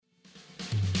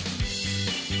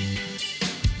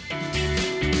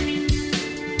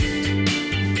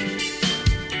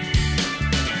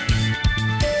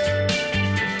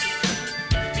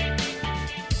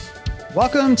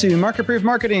Welcome to Market Proof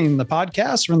Marketing, the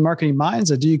podcast from the marketing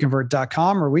minds at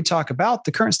doyouconvert.com, where we talk about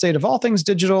the current state of all things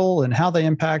digital and how they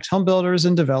impact home builders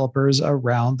and developers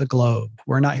around the globe.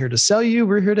 We're not here to sell you,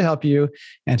 we're here to help you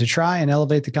and to try and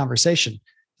elevate the conversation.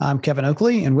 I'm Kevin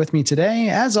Oakley, and with me today,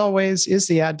 as always, is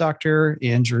the ad doctor,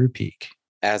 Andrew Peak.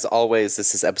 As always,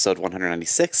 this is episode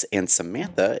 196, and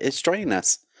Samantha is joining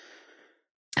us.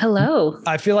 Hello.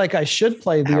 I feel like I should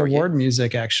play the award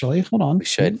music, actually. Hold on. We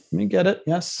should. Let me get it.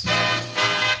 Yes.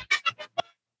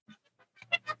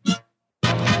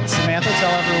 Samantha, tell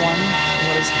everyone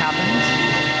what has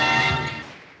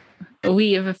happened.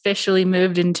 We have officially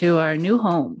moved into our new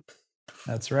home.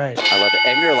 That's right. I love it.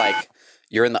 And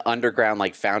you're in the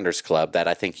underground founders club that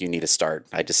I think you need to start.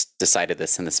 I just decided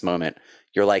this in this moment.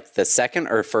 You're like the second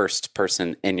or first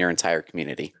person in your entire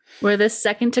community. We're the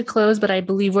second to close, but I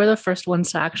believe we're the first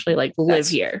ones to actually live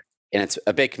here. And it's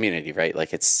a big community, right?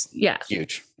 It's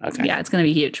huge. Okay. Yeah, it's going to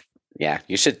be huge. Yeah,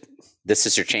 you should. This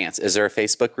is your chance. Is there a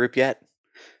Facebook group yet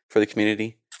for the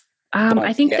community?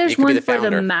 I think there's one for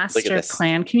the master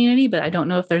plan community, but I don't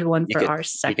know if there's one for our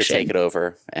section. You could take it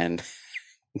over and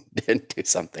do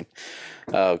something.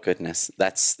 Oh goodness,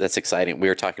 that's exciting. We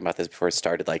were talking about this before it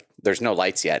started. There's no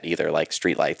lights yet either,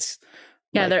 street lights.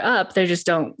 Yeah, they're up. They just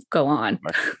don't go on.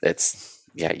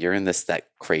 You're in that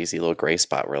crazy little gray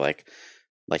spot where like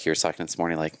you were talking this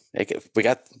morning, hey, we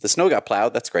got the snow got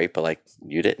plowed. That's great. But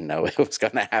you didn't know it was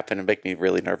going to happen and make me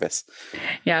really nervous.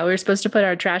 Yeah. We were supposed to put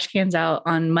our trash cans out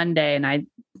on Monday and I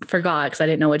forgot because I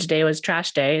didn't know which day was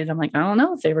trash day. And I'm like, I don't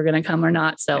know if they were going to come or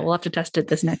not. So we'll have to test it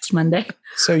this next Monday.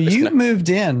 So you moved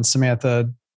in, Samantha,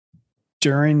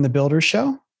 during the Builder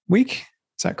Show week.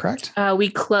 Is that correct? We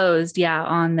closed,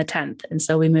 on the 10th. And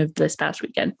so we moved this past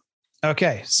weekend.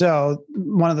 Okay. So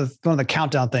one of the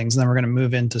countdown things, and then we're going to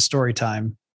move into story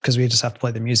time because we just have to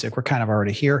play the music. We're kind of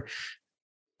already here.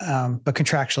 But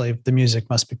contractually, the music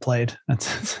must be played.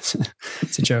 It's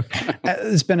a joke.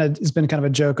 It's been kind of a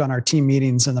joke on our team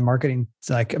meetings and the marketing.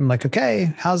 I'm like,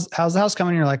 okay, how's the house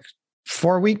coming? You're like,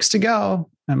 4 weeks to go.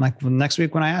 I'm like, well, next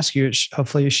week when I ask you,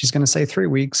 hopefully she's going to say 3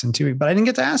 weeks and 2 weeks. But I didn't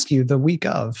get to ask you the week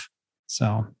of.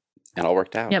 So it all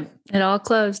worked out. Yep. It all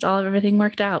closed. Everything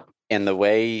worked out. And the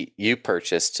way you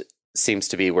purchased seems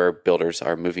to be where builders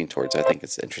are moving towards. I think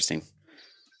it's interesting.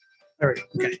 There we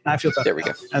go. Okay. I feel better. There we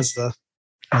go. As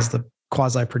the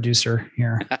quasi producer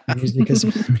here. Music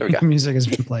has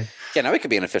been played. Yeah, now it could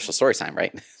be an official story time,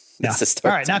 right? Yeah.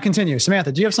 All right. Now continue.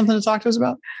 Samantha, do you have something to talk to us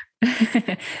about?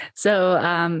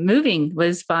 So moving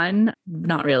was fun.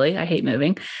 Not really. I hate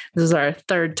moving. This is our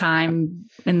third time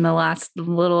in the last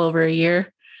little over a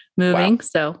year moving. Wow.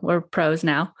 So we're pros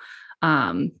now.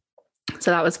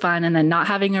 So that was fun. And then not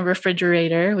having a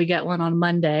refrigerator, we get one on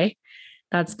Monday.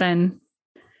 That's been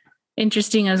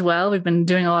interesting as well. We've been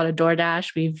doing a lot of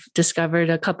DoorDash. We've discovered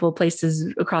a couple of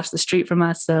places across the street from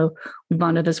us. So we've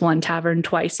gone to this one tavern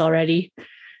twice already.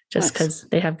 Just because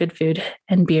they have good food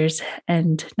and beers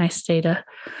and nice to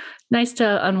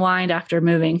unwind after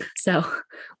moving. So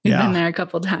we've been there a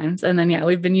couple of times. And then,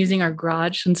 we've been using our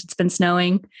garage since it's been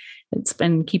snowing. It's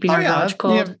been keeping our garage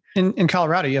cold. In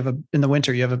Colorado, in the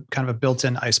winter, you have a kind of a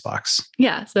built-in ice box.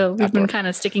 Yeah. So we've been kind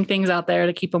of sticking things out there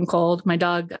to keep them cold. My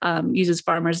dog uses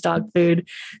farmer's dog food.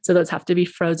 So those have to be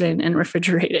frozen and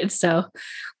refrigerated. So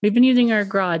we've been using our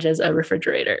garage as a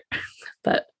refrigerator,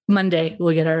 but Monday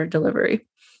we'll get our delivery.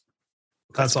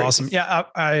 That's awesome. Yeah.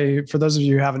 I for those of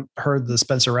you who haven't heard the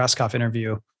Spencer Rascoff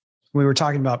interview, we were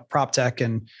talking about prop tech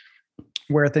and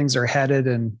where things are headed.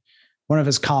 And one of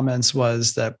his comments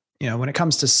was that, when it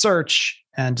comes to search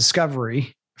and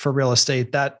discovery for real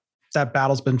estate, that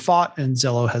battle's been fought and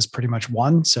Zillow has pretty much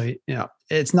won. So,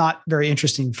 it's not very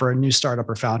interesting for a new startup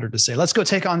or founder to say, let's go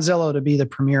take on Zillow to be the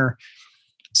premier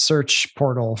search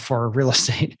portal for real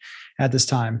estate at this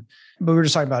time. But we were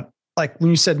just talking about, when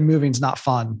you said moving's not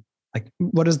fun,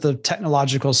 what is the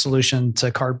technological solution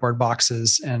to cardboard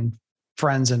boxes and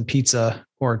friends and pizza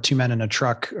or two men in a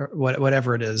truck or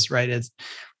whatever it is, right?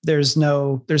 There's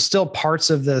still parts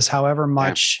of this, however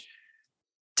much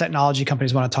technology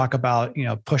companies want to talk about,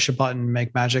 push a button,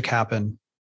 make magic happen.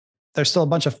 There's still a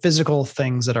bunch of physical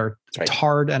things that are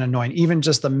hard and annoying. Even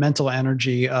just the mental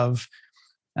energy of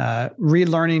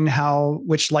relearning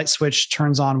which light switch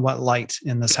turns on what light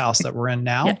in this house that we're in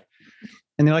now. Yeah.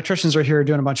 And the electricians are here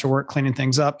doing a bunch of work, cleaning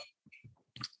things up.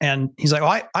 And he's like,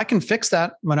 well, I can fix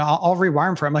that when I'll rewire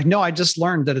them for him. I'm like, no, I just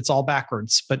learned that it's all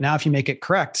backwards. But now if you make it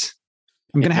correct,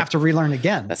 I'm going to have to relearn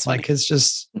again. That's it's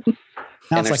just,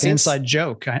 now it's like an inside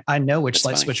joke. I know which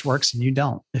light switch works and you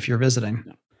don't if you're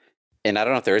visiting. And I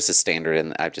don't know if there is a standard,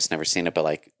 and I've just never seen it,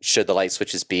 but should the light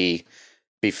switches be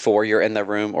before you're in the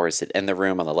room, or is it in the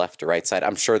room on the left or right side?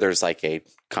 I'm sure there's like a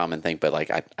common thing, but like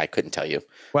I couldn't tell you.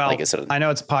 Well, like, I know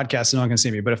it's a podcast, so no one can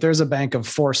see me, but if there's a bank of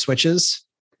 4 switches,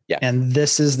 yeah, and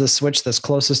this is the switch that's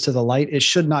closest to the light, it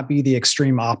should not be the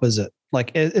extreme opposite.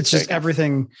 Like it's just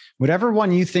everything, whatever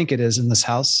one you think it is in this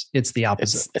house, it's the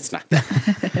opposite. It's not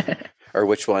that. Or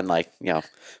which one, like,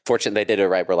 fortunately they did it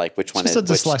right. We're like, which one is a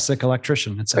dyslexic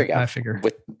electrician. I figure.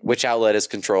 Which outlet is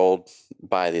controlled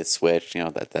by the switch?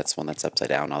 That's one that's upside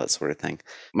down, all that sort of thing.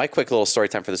 My quick little story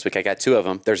time for this week. I got 2 of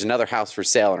them. There's another house for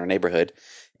sale in our neighborhood,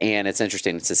 and it's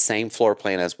interesting. It's the same floor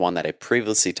plan as one that I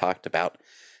previously talked about,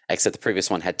 except the previous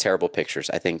one had terrible pictures.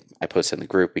 I think I posted in the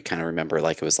group. We kind of remember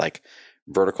like it was like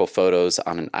vertical photos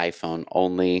on an iPhone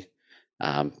only,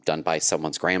 done by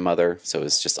someone's grandmother. So it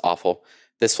was just awful.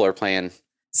 This floor plan,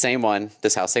 same one,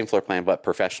 this house, same floor plan, but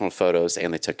professional photos,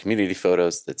 and they took community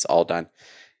photos. That's all done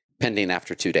pending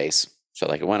after 2 days. So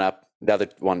like it went up. The other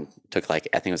one took like,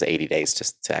 I think it was 80 days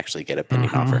just to actually get a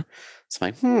pending offer. So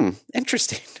I'm like,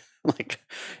 interesting. Like,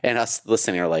 and us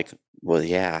listening are like, well,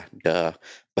 yeah, duh.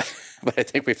 But I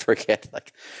think we forget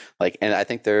like, and I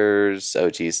think there's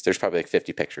probably like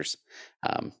 50 pictures,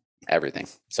 everything.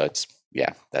 So it's,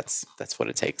 yeah, that's what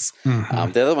it takes. The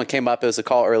other one came up. It was a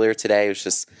call earlier today. It was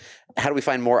just, how do we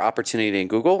find more opportunity in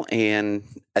Google? And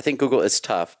I think Google is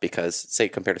tough because, say,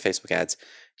 compared to Facebook ads,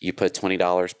 you put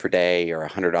 $20 per day or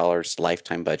 $100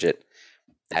 lifetime budget.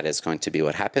 That is going to be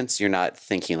what happens. You're not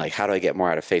thinking like, how do I get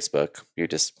more out of Facebook? You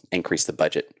just increase the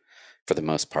budget for the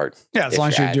most part. Yeah, as long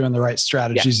as you're doing the right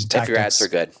strategies and tactics. If your ads are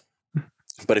good.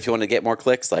 But if you want to get more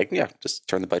clicks, like, just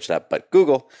turn the budget up. But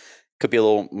Google could be a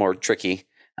little more tricky.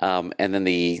 And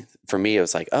then for me, it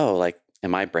was like, like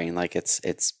in my brain, like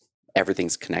it's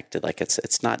everything's connected. Like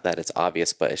it's not that it's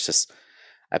obvious, but it's just,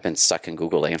 I've been stuck in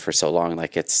Google land for so long.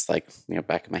 Like it's like,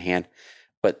 back of my hand,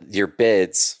 but your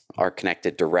bids are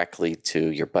connected directly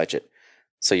to your budget.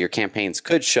 So your campaigns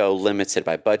could show limited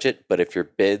by budget, but if your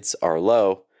bids are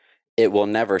low, it will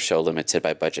never show limited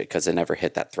by budget because it never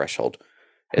hit that threshold.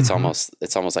 It's almost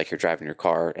like you're driving your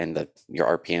car and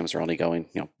your RPMs are only going,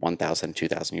 1,000,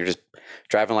 2,000. You're just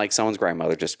driving like someone's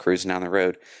grandmother, just cruising down the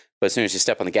road. But as soon as you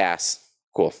step on the gas,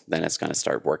 cool, then it's going to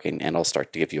start working and it'll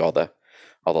start to give you all the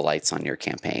lights on your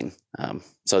campaign.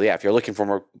 So yeah, if you're looking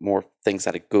for more things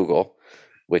out of Google,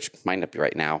 which might not be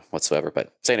right now whatsoever,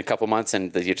 but say in a couple months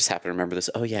and you just happen to remember this,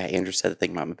 oh yeah, Andrew said the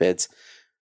thing about my bids.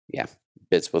 Yeah,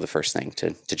 bids were the first thing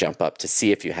to jump up to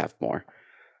see if you have more.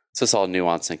 So it's all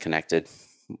nuanced and connected.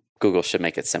 Google should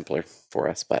make it simpler for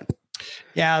us, but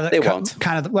yeah, they won't.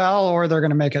 Or they're going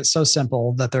to make it so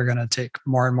simple that they're going to take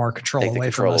more and more control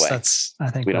away from us. I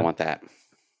think we don't want that.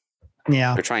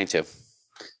 Yeah, they're trying to.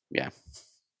 Yeah.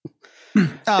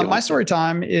 My story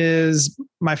time is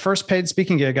my first paid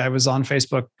speaking gig. I was on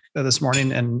Facebook this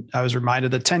morning, and I was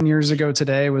reminded that 10 years ago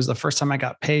today was the first time I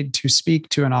got paid to speak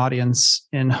to an audience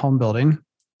in home building.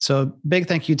 So big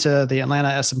thank you to the Atlanta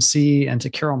SMC and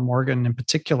to Carol Morgan in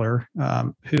particular,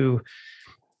 who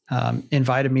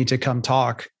invited me to come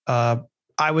talk. At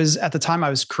the time I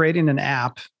was creating an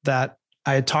app that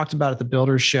I had talked about at the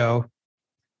Builders Show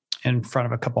in front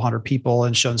of a couple hundred people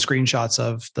and shown screenshots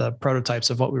of the prototypes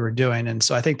of what we were doing. And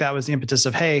so I think that was the impetus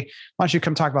of, hey, why don't you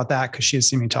come talk about that? Because she had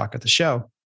seen me talk at the show.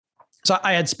 So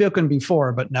I had spoken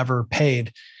before, but never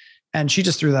paid. And she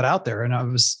just threw that out there. And I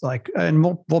was like, and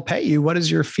we'll pay you. What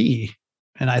is your fee?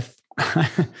 And I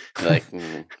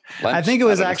think it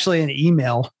was actually an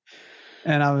email.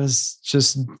 And I was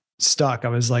just stuck. I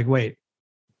was like, wait,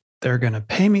 they're going to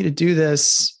pay me to do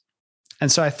this.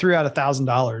 And so I threw out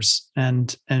 $1,000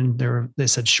 and they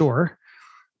said, sure.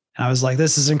 And I was like,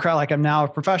 this is incredible. Like I'm now a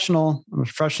professional. I'm a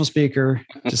professional speaker.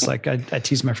 Just like I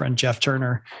tease my friend, Jeff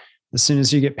Turner. As soon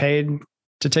as you get paid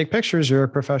to take pictures, you're a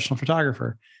professional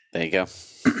photographer. There you go.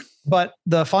 But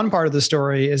the fun part of the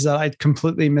story is that I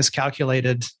completely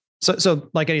miscalculated. So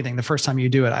like anything, the first time you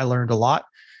do it, I learned a lot.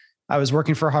 I was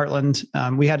working for Heartland.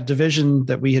 We had a division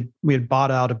that we had bought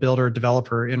out a builder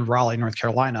developer in Raleigh, North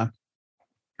Carolina.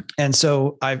 And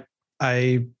so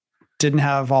I didn't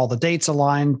have all the dates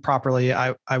aligned properly.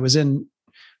 I was in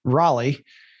Raleigh.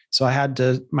 So I had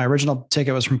my original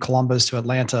ticket was from Columbus to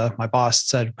Atlanta. My boss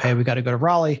said, hey, we got to go to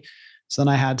Raleigh. So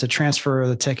then I had to transfer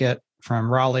the ticket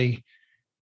from Raleigh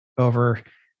over.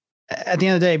 At the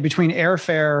end of the day, between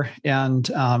airfare and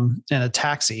a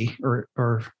taxi,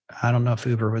 or I don't know if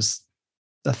Uber was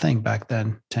the thing back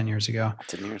then, 10 years ago.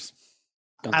 10 years.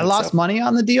 I lost money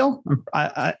on the deal.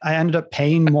 I ended up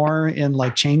paying more in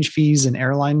like change fees and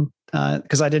airline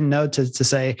because I didn't know to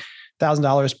say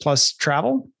 $1,000 plus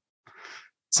travel.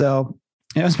 So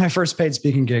it was my first paid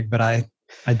speaking gig, but I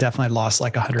definitely lost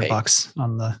like $100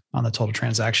 on the total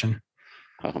transaction.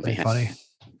 Oh man, funny.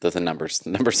 the numbers.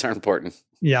 The numbers are important.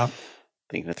 Yeah.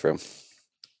 Thinking it through.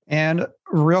 And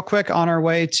real quick on our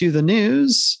way to the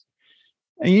news.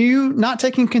 Are you not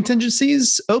taking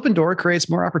contingencies? Opendoor creates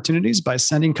more opportunities by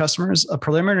sending customers a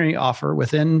preliminary offer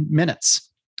within minutes.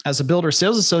 As a builder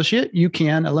sales associate, you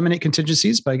can eliminate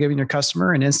contingencies by giving your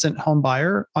customer an instant home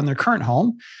buyer on their current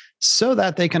home so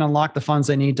that they can unlock the funds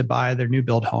they need to buy their new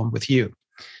build home with you.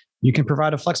 You can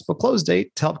provide a flexible close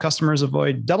date to help customers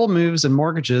avoid double moves and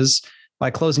mortgages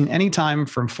by closing anytime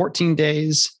from 14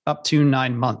 days up to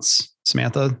 9 months.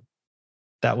 Samantha,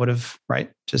 that would have,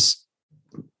 right? Just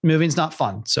moving's not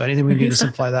fun. So anything we can do to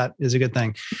simplify that is a good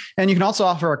thing. And you can also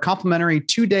offer a complimentary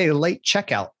 2-day late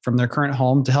checkout from their current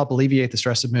home to help alleviate the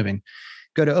stress of moving.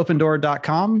 Go to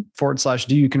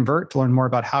opendoor.com/doyouconvert to learn more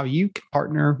about how you can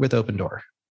partner with Opendoor.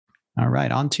 All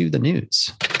right, on to the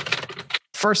news.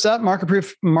 First up, Market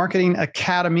Proof Marketing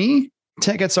Academy.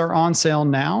 Tickets are on sale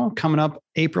now, coming up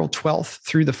April 12th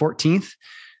through the 14th.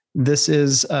 This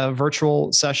is a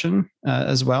virtual session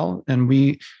as well. And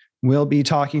we will be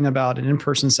talking about an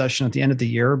in-person session at the end of the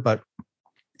year. But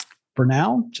for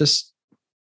now, just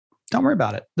don't worry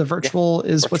about it. The virtual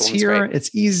is what's here. Great.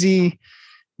 It's easy.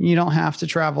 You don't have to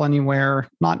travel anywhere.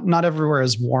 Not everywhere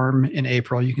is warm in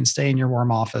April. You can stay in your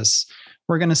warm office.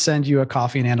 We're going to send you a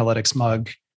coffee and analytics mug.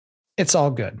 It's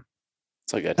all good.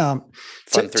 It's all good.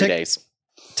 Fun 3 days.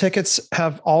 Tickets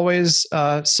have always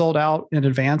sold out in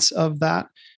advance of that.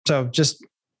 So just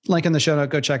link in the show note,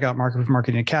 go check out Market Proof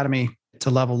Marketing Academy to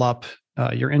level up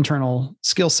your internal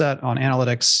skill set on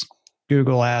analytics,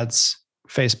 Google Ads,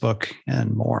 Facebook,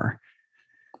 and more.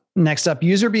 Next up,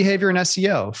 user behavior and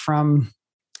SEO from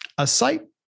a site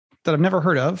that I've never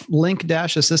heard of,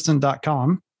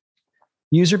 link-assistant.com.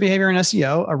 User behavior and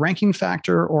SEO, a ranking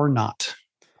factor or not?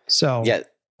 So yeah,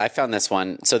 I found this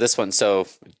one. So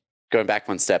going back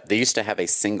one step, they used to have a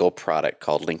single product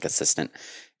called Link Assistant.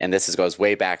 And this goes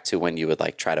way back to when you would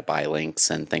like try to buy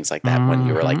links and things like that when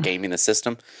you were like gaming the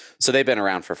system. So they've been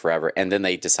around for forever. And then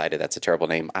they decided that's a terrible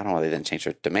name. I don't know. They didn't change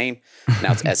their domain.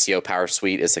 Now it's SEO Power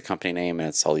Suite is the company name, and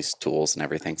it's all these tools and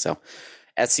everything. So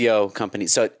SEO company.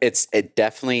 So it's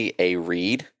definitely a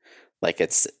read. Like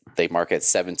they market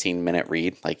 17-minute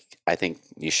read. Like I think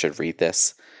you should read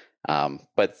this.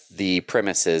 But the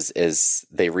premise is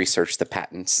they research the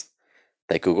patents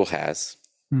that Google has,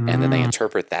 and then they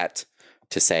interpret that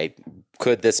to say,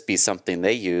 could this be something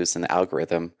they use in the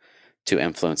algorithm to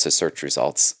influence the search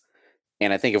results?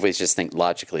 And I think if we just think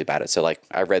logically about it, so like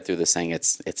I read through this thing,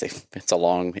 it's a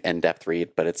long, in-depth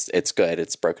read, but it's good.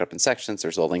 It's broken up in sections.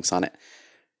 There's little links on it.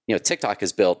 You know, TikTok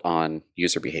is built on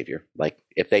user behavior. Like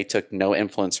if they took no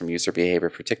influence from user behavior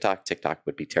for TikTok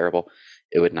would be terrible.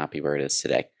 It would not be where it is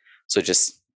today. So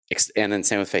and then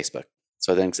same with Facebook.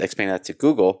 So then expand that to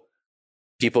Google.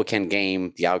 People can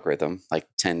game the algorithm like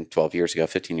 10, 12 years ago,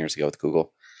 15 years ago with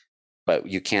Google, but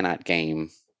you cannot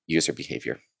game user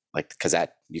behavior, like, because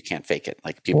that you can't fake it.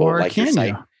 Like people like your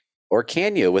site, or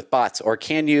can you with bots, or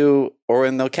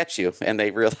when they'll catch you and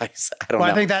they realize, I don't know.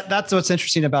 I think that's what's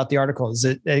interesting about the article is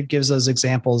it gives us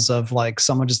examples of like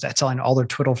someone just telling all their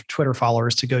Twitter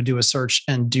followers to go do a search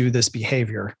and do this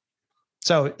behavior.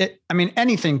 So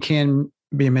anything can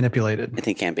be manipulated.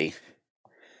 Anything can be.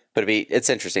 But it's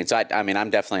interesting. So I'm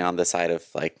definitely on the side of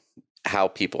like how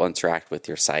people interact with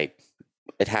your site.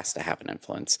 It has to have an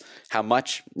influence. How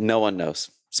much? No one knows.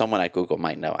 Someone at Google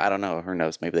might know. I don't know. Who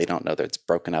knows? Maybe they don't know that it's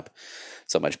broken up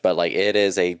so much. But like it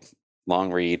is a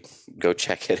long read. Go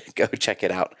check it. Go check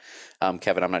it out.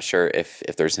 Kevin, I'm not sure if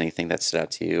there's anything that stood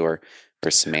out to you or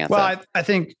Samantha. Well, I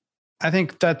think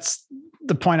that's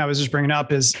the point I was just bringing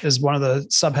up is one of the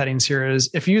subheadings here is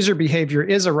if user behavior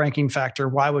is a ranking factor,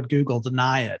 why would Google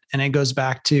deny it? And it goes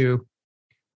back to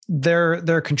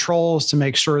their controls to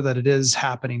make sure that it is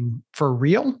happening for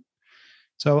real.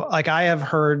 So like I have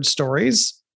heard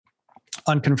stories,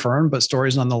 unconfirmed, but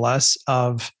stories nonetheless,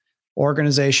 of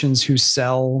organizations who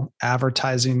sell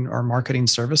advertising or marketing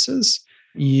services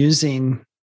using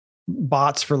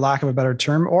bots, for lack of a better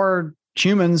term, or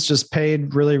humans just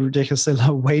paid really ridiculously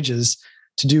low wages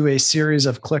to do a series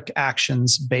of click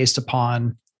actions based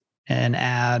upon an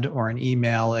ad or an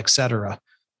email, et cetera.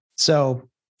 So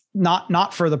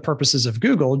not for the purposes of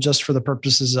Google, just for the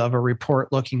purposes of a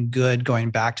report looking good,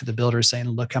 going back to the builder saying,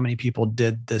 look how many people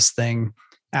did this thing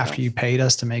after you paid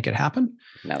us to make it happen.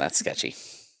 No, that's sketchy.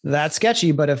 That's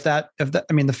sketchy. But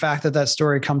the fact that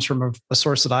story comes from a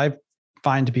source that I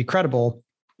find to be credible,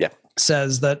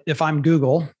 says that if I'm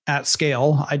Google at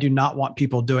scale, I do not want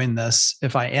people doing this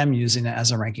if I am using it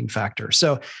as a ranking factor.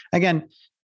 So again,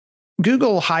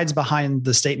 Google hides behind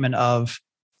the statement of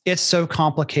it's so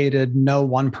complicated, no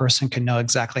one person can know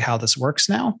exactly how this works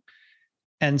now.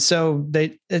 And so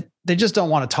they just don't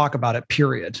want to talk about it,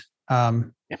 period.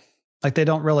 Like they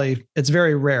don't really, it's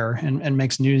very rare and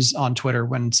makes news on Twitter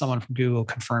when someone from Google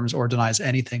confirms or denies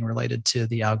anything related to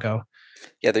the algo.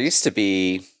 Yeah, there used to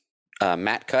be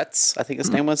Matt Cutts, I think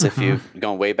his name was. If you've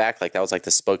gone way back, like that was like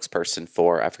the spokesperson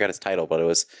for, I forgot his title, but it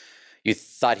was, you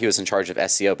thought he was in charge of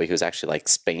SEO, but he was actually like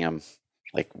spam,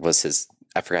 like was his,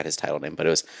 I forgot his title name, but it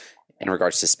was in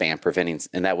regards to spam preventing,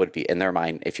 and that would be in their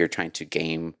mind, if you're trying to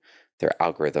game their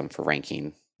algorithm for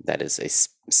ranking, that's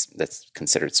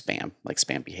considered spam, like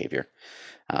spam behavior.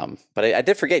 But I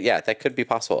did forget. Yeah, that could be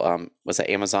possible. Was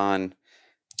it Amazon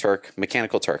Turk,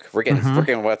 Mechanical Turk? We're getting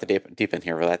about the deep end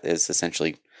here. Where that is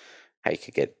essentially how you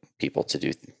could get people to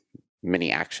do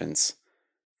many actions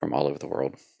from all over the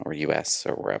world or US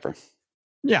or wherever.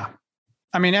 Yeah,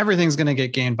 I mean everything's going to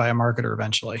get gained by a marketer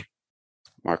eventually.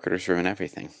 Marketers ruin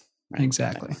everything. Right?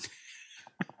 Exactly.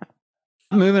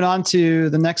 Moving on to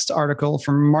the next article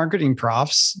from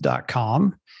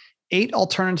marketingprofs.com. 8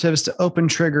 alternatives to open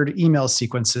triggered email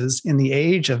sequences in the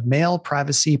age of mail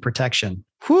privacy protection.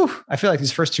 Whew. I feel like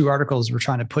these first 2 articles were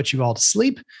trying to put you all to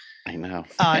sleep. I know.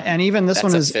 And even this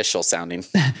one is official sounding.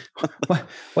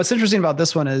 What's interesting about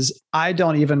this one is I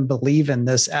don't even believe in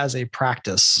this as a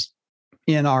practice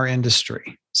in our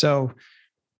industry. So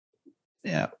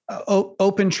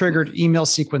open triggered email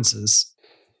sequences.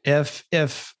 If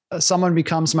someone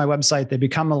becomes my website, they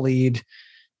become a lead,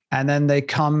 and then they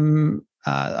come,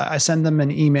 I send them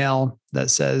an email that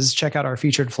says, check out our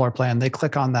featured floor plan. They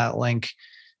click on that link.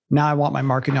 Now I want my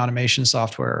marketing automation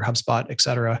software, HubSpot, et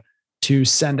cetera, to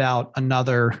send out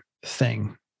another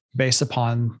thing based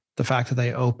upon the fact that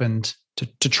they opened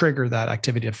to trigger that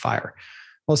activity of fire.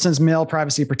 Well, since mail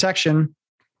privacy protection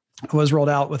was rolled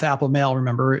out with Apple Mail,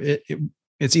 remember,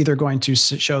 it's either going to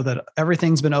show that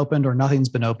everything's been opened or nothing's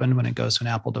been opened when it goes to an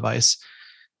Apple device,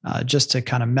 just to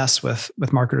kind of mess with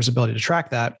marketers' ability to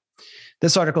track that.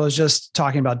 This article is just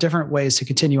talking about different ways to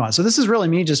continue on. So this is really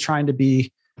me just trying to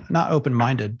be not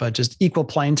open-minded, but just equal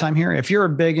playing time here. If you're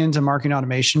big into marketing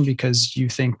automation because you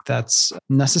think that's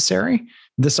necessary,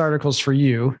 this article is for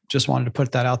you. Just wanted to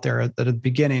put that out there at the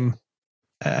beginning.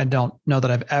 I don't know that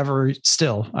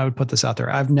I would put this out there.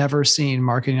 I've never seen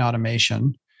marketing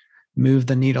automation move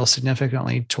the needle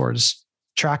significantly towards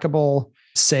trackable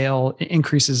sale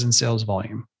increases in sales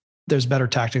volume. There's better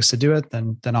tactics to do it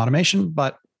than automation,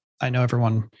 but I know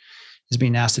everyone is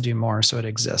being asked to do more, so it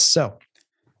exists. So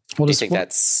do you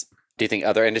think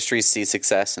other industries see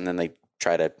success and then they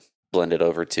try to blend it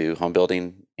over to home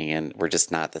building and we're just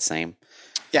not the same?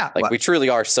 Yeah. We truly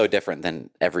are so different than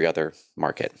every other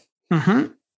market. Mm-hmm.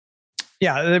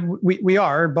 Yeah, we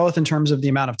are, both in terms of the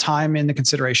amount of time in the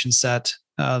consideration set,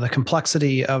 the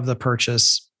complexity of the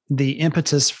purchase, the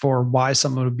impetus for why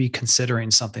someone would be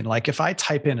considering something. Like if I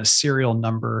type in a serial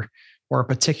number or a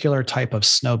particular type of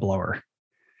snowblower,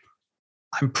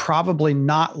 I'm probably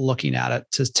not looking at it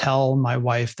to tell my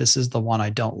wife this is the one I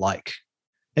don't like.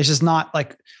 It's just not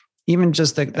like, even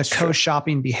just the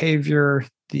co-shopping behavior,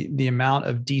 the amount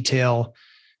of detail.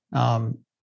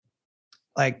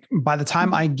 Like by the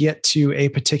time I get to a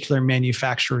particular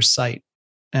manufacturer's site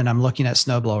and I'm looking at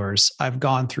snowblowers, I've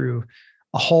gone through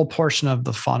a whole portion of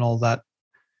the funnel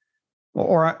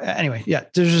anyway, yeah,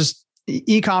 there's just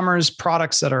e-commerce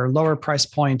products that are lower price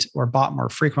point or bought more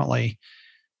frequently.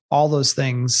 All those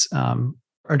things are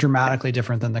dramatically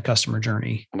different than the customer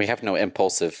journey. We have no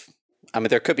impulsive. I mean,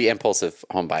 there could be impulsive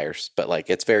home buyers, but like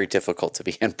it's very difficult to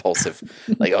be impulsive.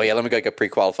 Like, oh yeah, let me go get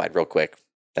pre-qualified real quick.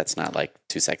 That's not like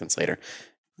 2 seconds later.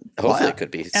 Hopefully it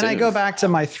could be soon. And I go back to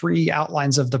my 3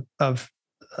 outlines of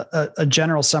a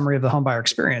general summary of the home buyer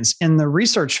experience. In the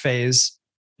research phase,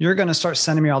 you're going to start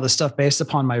sending me all this stuff based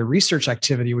upon my research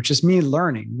activity, which is me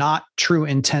learning, not true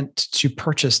intent to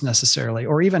purchase necessarily,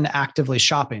 or even actively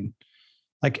shopping.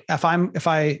 Like if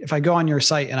I go on your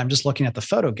site and I'm just looking at the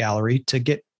photo gallery to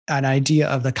get an idea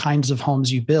of the kinds of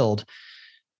homes you build,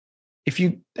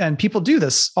 and people do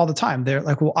this all the time. They're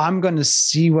like, well, I'm going to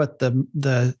see what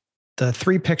the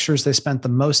 3 pictures they spent the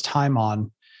most time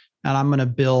on, and I'm going to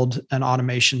build an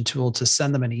automation tool to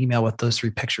send them an email with those 3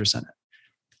 pictures in it.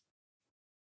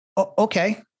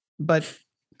 Okay, but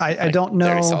I don't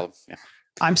know. Yeah.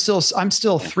 I'm still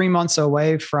 3 months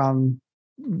away from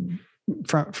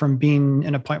being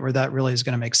in a point where that really is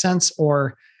going to make sense.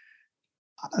 Or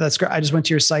that's great. I just went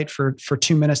to your site for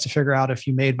 2 minutes to figure out if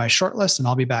you made my shortlist, and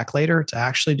I'll be back later to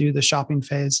actually do the shopping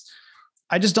phase.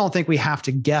 I just don't think we have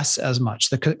to guess as much.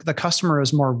 The customer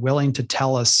is more willing to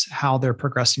tell us how they're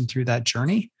progressing through that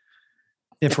journey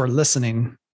if we're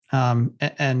listening,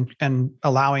 and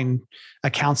allowing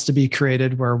accounts to be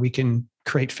created where we can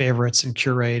create favorites and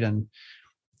curate and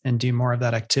do more of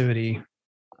that activity.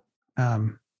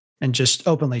 and just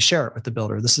openly share it with the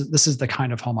builder. This is the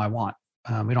kind of home I want.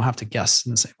 We don't have to guess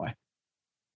in the same way.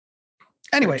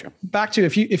 Anyway, back to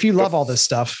if you love all this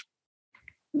stuff,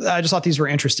 I just thought these were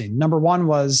interesting. Number one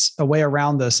was a way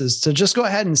around this is to just go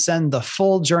ahead and send the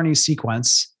full journey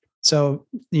sequence. So,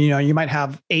 you might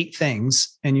have 8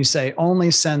 things and you say, only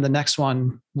send the next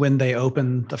one when they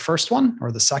open the first one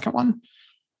or the second one.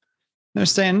 They're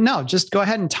saying, no, just go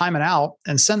ahead and time it out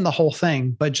and send the whole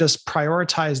thing, but just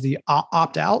prioritize the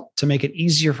opt out to make it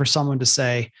easier for someone to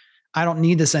say, I don't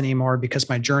need this anymore because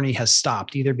my journey has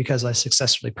stopped, either because I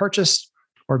successfully purchased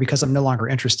or because I'm no longer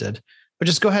interested. But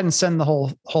just go ahead and send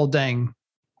the whole dang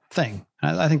thing.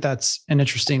 I think that's an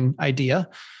interesting idea.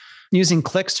 Using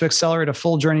clicks to accelerate a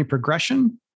full journey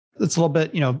progression. It's a little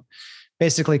bit,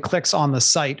 basically clicks on the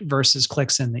site versus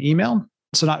clicks in the email.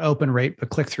 So not open rate, but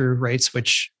click-through rates,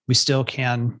 which we still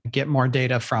can get more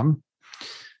data from,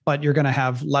 but you're going to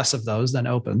have less of those than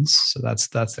opens. So that's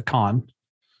the con.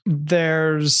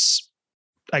 There's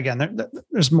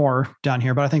more down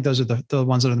here, but I think those are the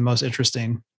ones that are the most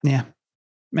interesting. Yeah.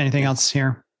 Anything else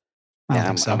here?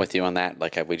 I'm with you on that.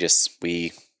 Like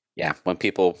when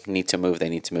people need to move, they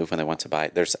need to move when they want to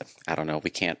buy.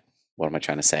 What am I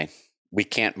trying to say? We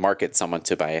can't market someone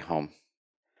to buy a home.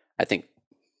 I think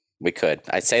we could.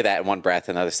 I say that in one breath,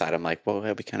 and the other side, I'm like, well,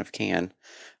 we kind of can.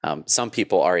 Some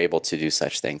people are able to do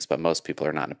such things, but most people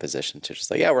are not in a position to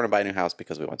just like, yeah, we're going to buy a new house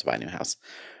because we want to buy a new house.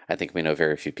 I think we know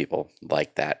very few people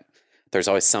like that. There's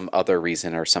always some other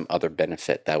reason or some other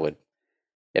benefit that would,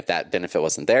 if that benefit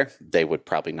wasn't there, they would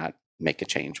probably not make a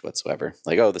change whatsoever.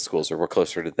 Like, oh, we're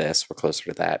closer to this, we're closer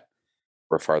to that,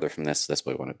 we're farther from this, that's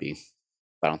what we want to be.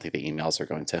 But I don't think the emails are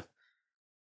going to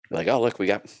be like, oh, look, we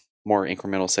got more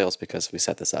incremental sales because we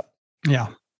set this up. Yeah.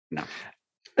 No.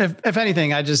 If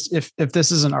anything, if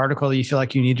this is an article that you feel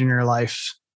like you need in your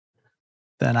life,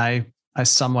 then I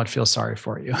somewhat feel sorry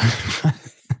for you.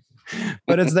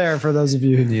 But it's there for those of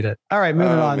you who need it. All right,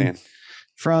 moving on. Man.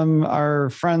 From our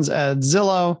friends at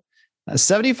Zillow,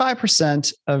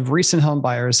 75% of recent home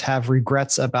buyers have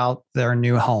regrets about their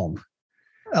new home.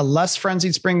 A less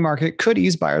frenzied spring market could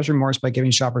ease buyers' remorse by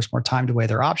giving shoppers more time to weigh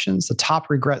their options. The top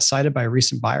regret cited by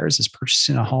recent buyers is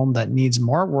purchasing a home that needs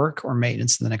more work or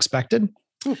maintenance than expected.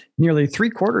 Nearly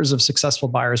 3/4 of successful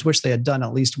buyers wish they had done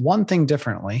at least one thing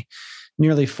differently.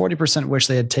 Nearly 40% wish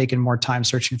they had taken more time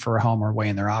searching for a home or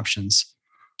weighing their options.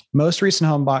 Most recent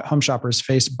home shoppers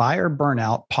faced buyer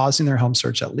burnout, pausing their home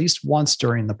search at least once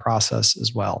during the process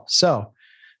as well. So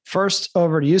first,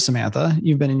 over to you, Samantha.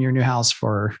 You've been in your new house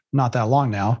for not that long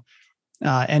now.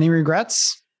 Any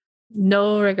regrets?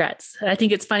 No regrets. I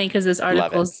think it's funny because this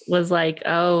article was like,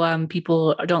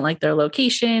 people don't like their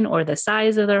location or the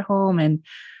size of their home. And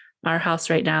our house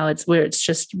right now, it's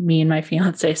just me and my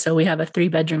fiance. So we have a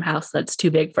 3-bedroom house that's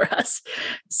too big for us.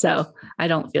 So I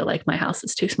don't feel like my house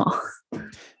is too small.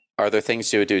 Are there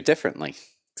things you would do differently?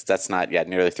 That's not yet.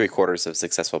 Nearly 3/4 of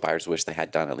successful buyers wish they had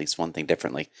done at least one thing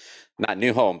differently. Not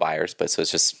new home buyers, but so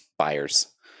it's just buyers.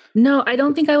 No, I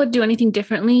don't think I would do anything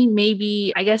differently.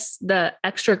 Maybe, I guess, the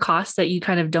extra costs that you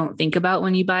kind of don't think about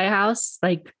when you buy a house,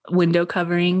 like window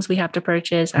coverings we have to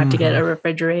purchase. I have to get a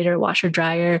refrigerator, washer,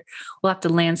 dryer. We'll have to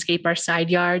landscape our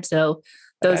side yard. So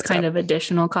those kind of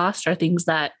additional costs are things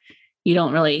that you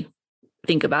don't really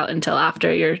think about until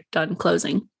after you're done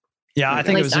closing. Yeah, I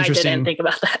think it was interesting. I didn't think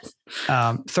about that.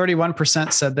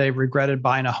 31% said they regretted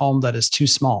buying a home that is too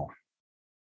small.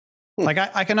 Like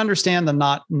I can understand them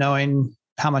not knowing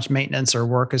how much maintenance or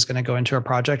work is going to go into a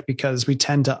project, because we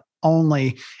tend to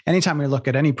anytime we look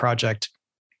at any project,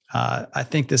 I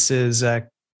think this is, I'm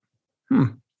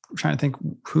trying to think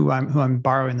who I'm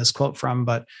borrowing this quote from,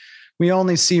 but we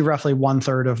only see roughly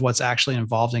 1/3 of what's actually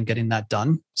involved in getting that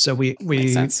done. So we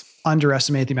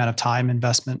underestimate the amount of time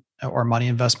investment or money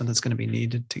investment that's going to be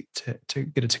needed to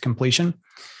get it to completion.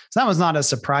 So that was not as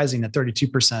surprising at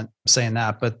 32% saying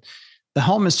that, but the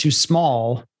home is too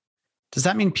small. Does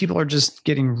that mean people are just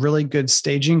getting really good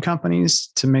staging companies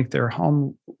to make their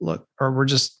home look, or we're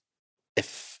just?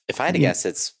 If I had to guess,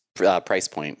 it's price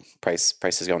point. Price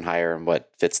is going higher and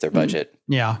what fits their budget.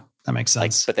 Yeah, that makes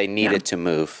sense. But they needed to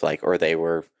move, or they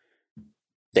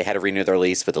had to renew their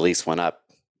lease, but the lease went up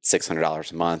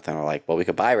 $600 a month, and they're like, well, we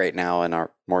could buy right now, and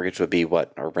our mortgage would be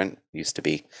what our rent used to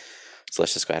be. So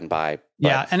let's just go ahead and buy. But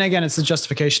yeah. And again, it's the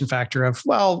justification factor of,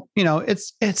 well,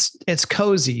 it's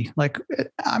cozy. Like,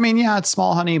 I mean, yeah, it's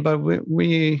small, honey, but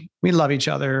we love each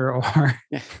other. Or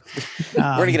we're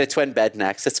going to get a twin bed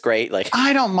next. It's great. Like,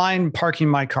 I don't mind parking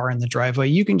my car in the driveway.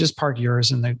 You can just park yours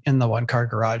in the 1-car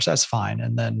garage. That's fine.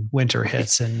 And then winter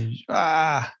hits and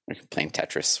you're playing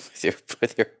Tetris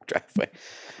with your driveway.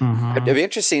 It'd be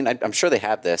interesting. I'm sure they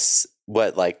have this.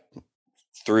 What, like,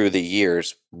 through the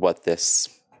years what this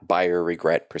buyer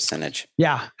regret percentage.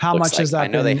 Yeah. How much has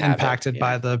that been impacted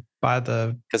by the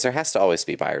because there has to always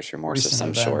be buyer's remorse of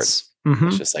some sort. Mm-hmm.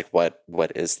 It's just like, what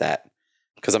is that?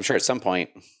 Because I'm sure at some point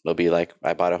they'll be like,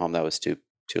 I bought a home that was too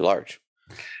large.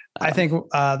 I think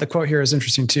the quote here is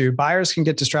interesting too. Buyers can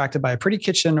get distracted by a pretty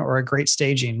kitchen or a great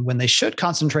staging when they should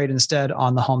concentrate instead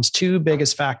on the home's two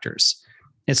biggest factors: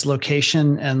 its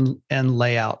location and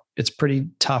layout. It's pretty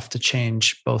tough to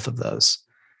change both of those.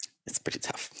 It's pretty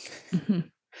tough. Mm-hmm.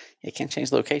 You can't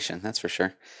change location, that's for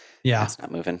sure. Yeah. It's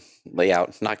not moving.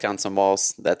 Layout, knock down some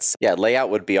walls.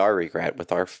 Layout would be our regret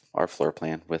with our floor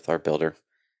plan, with our builder.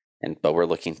 But we're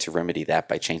looking to remedy that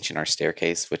by changing our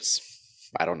staircase, which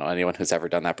I don't know anyone who's ever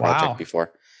done that project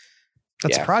before.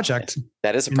 That's a project.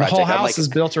 That is a project. The whole house is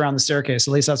built around the staircase.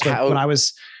 At least that's what, when I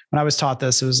was taught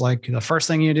this, it was like, the first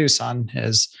thing you do, son,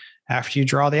 is after you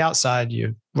draw the outside,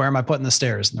 where am I putting the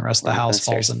stairs? And the rest of the house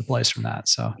falls into place from that.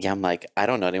 So yeah, I'm like, I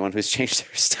don't know anyone who's changed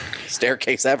their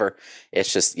staircase ever.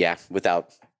 It's just,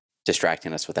 without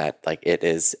distracting us with that. Like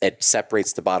it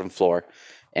separates the bottom floor.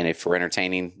 And if we're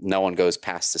entertaining, no one goes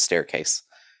past the staircase.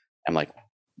 I'm like,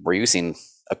 we're using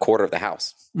a quarter of the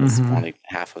house. It's only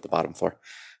half of the bottom floor.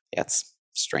 Yeah, it's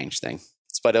a strange thing.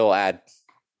 But it'll add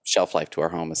shelf life to our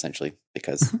home essentially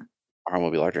because our home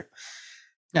will be larger.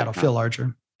 Yeah, it'll feel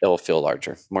larger. It'll feel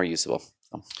larger, more usable.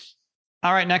 So.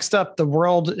 All right, next up, the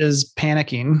world is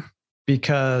panicking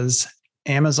because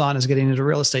Amazon is getting into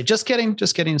real estate. Just kidding.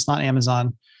 It's not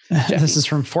Amazon. This is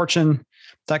from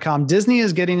Fortune.com. Disney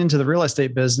is getting into the real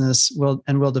estate business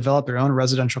will develop their own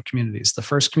residential communities. The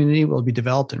first community will be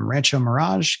developed in Rancho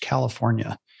Mirage,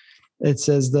 California. It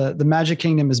says the Magic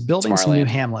Kingdom is building some new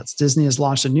hamlets. Disney has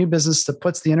launched a new business that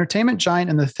puts the entertainment giant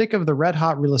in the thick of the red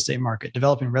hot real estate market,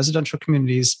 developing residential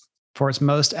communities for its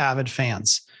most avid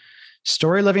fans.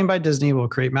 Story Living by Disney will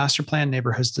create master plan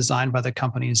neighborhoods designed by the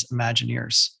company's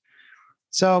Imagineers.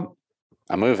 So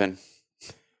I'm moving.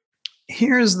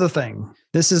 Here's the thing.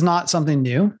 This is not something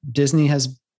new. Disney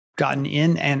has gotten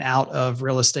in and out of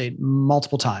real estate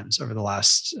multiple times over the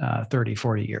last 30,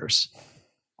 40 years.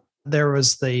 There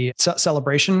was the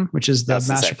Celebration, which is the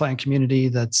master plan community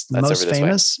that's most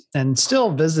famous and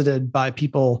still visited by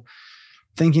people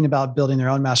thinking about building their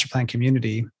own master plan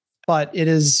community. But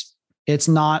it's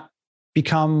not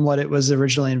become what it was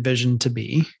originally envisioned to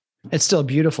be. It's still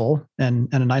beautiful and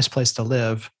a nice place to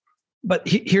live. But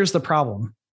here's the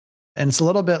problem. And it's a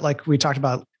little bit like we talked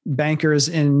about bankers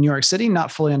in New York City,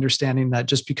 not fully understanding that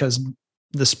just because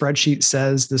the spreadsheet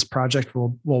says this project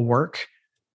will work,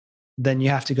 then you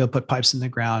have to go put pipes in the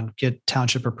ground, get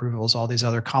township approvals, all these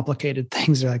other complicated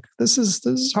things. They're like, this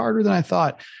is harder than I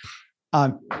thought.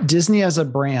 Disney as a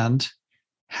brand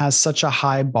has such a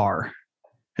high bar.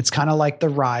 It's kind of like the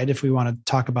ride, if we want to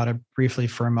talk about it briefly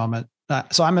for a moment.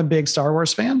 So I'm a big Star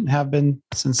Wars fan, have been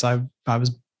since I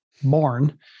was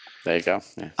born. There you go.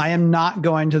 Yeah. I am not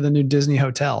going to the new Disney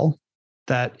hotel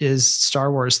that is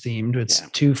Star Wars themed. It's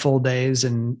 2 full days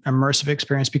and immersive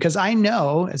experience because I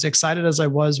know, as excited as I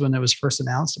was when it was first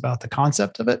announced about the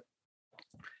concept of it,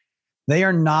 they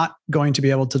are not going to be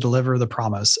able to deliver the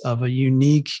promise of a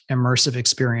unique immersive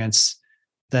experience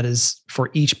that is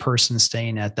for each person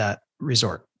staying at that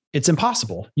resort. It's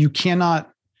impossible. You can't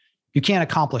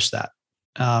accomplish that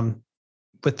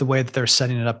with the way that they're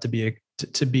setting it up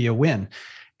to be a win.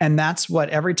 And that's what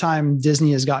every time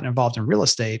Disney has gotten involved in real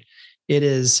estate, it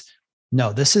is,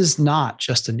 no, this is not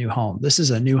just a new home. This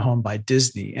is a new home by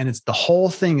Disney. And the whole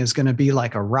thing is going to be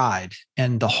like a ride.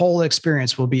 And the whole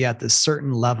experience will be at this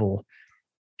certain level.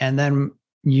 And then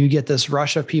you get this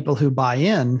rush of people who buy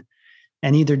in,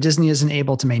 and either Disney isn't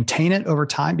able to maintain it over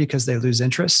time because they lose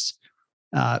interest,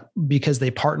 because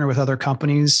they partner with other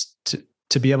companies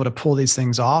to be able to pull these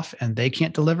things off and they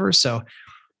can't deliver. So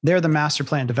they're the master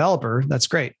plan developer. That's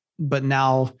great. But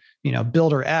now,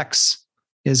 builder X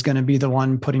is going to be the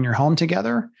one putting your home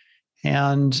together.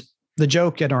 And the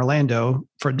joke in Orlando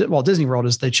for Disney World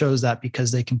is they chose that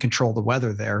because they can control the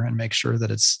weather there and make sure that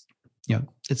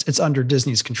it's under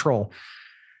Disney's control.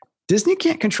 Disney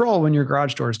can't control when your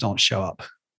garage doors don't show up.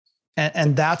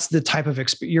 And that's the type of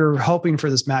experience you're hoping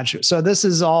for this magic. So this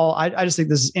is all, I just think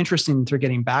this is interesting. They're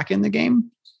getting back in the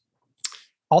game.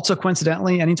 Also,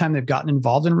 coincidentally, anytime they've gotten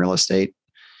involved in real estate,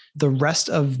 the rest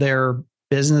of their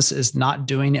business is not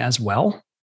doing as well.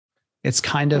 It's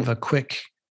kind of a quick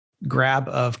grab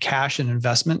of cash and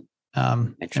investment.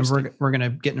 And we're going to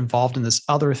get involved in this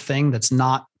other thing that's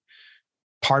not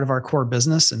part of our core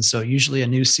business. And so usually a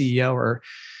new CEO or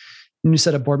a new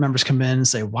set of board members come in and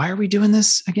say, why are we doing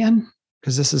this again?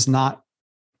 Because this is not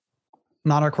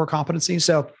our core competency.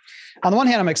 So on the one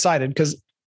hand, I'm excited because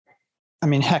I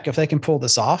mean, heck, if they can pull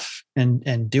this off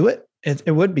and do it,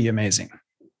 it would be amazing.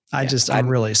 I'm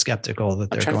really skeptical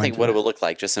that they're trying going to think what it would look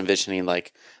like. Just envisioning,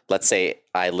 like, let's say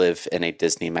I live in a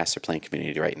Disney master plan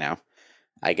community right now.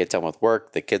 I get done with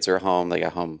work. The kids are home. They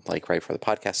got home like right before the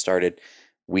podcast started.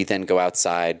 We then go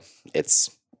outside.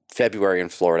 It's February in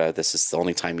Florida. This is the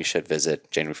only time you should visit,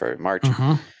 January, February, March.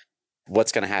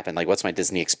 What's going to happen? Like, what's my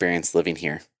Disney experience living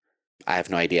here? I have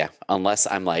no idea. Unless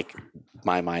I'm like,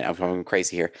 I'm going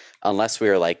crazy here. Unless we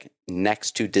are like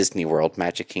next to Disney World,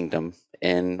 Magic Kingdom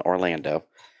in Orlando,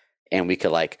 and we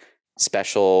could like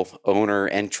special owner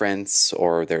entrance,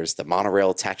 or there's the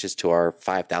monorail attaches to our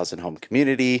 5,000 home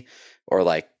community, or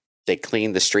like they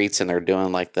clean the streets and they're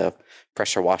doing like the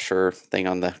pressure washer thing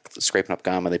on the scraping up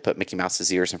gum, and they put Mickey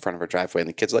Mouse's ears in front of our driveway, and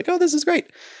the kids are like, oh, this is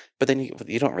great. But then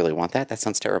you don't really want that. That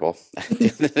sounds terrible.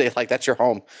 Like, that's your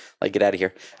home. Like, get out of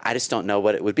here. I just don't know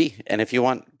what it would be. And if you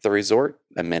want the resort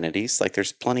amenities, like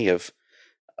there's plenty of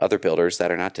other builders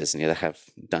that are not Disney that have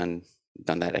done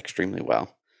that extremely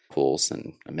well. Pools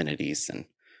and amenities and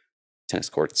tennis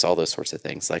courts, all those sorts of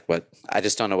things. Like, what I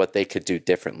just don't know what they could do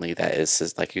differently that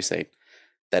is like you say,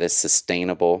 that is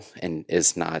sustainable and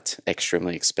is not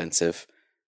extremely expensive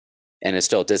and is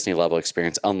still a Disney level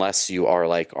experience, unless you are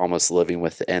like almost living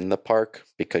within the park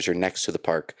because you're next to the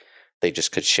park. They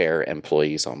just could share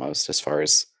employees almost, as far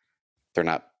as they're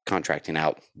not contracting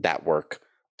out that work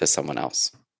to someone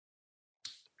else.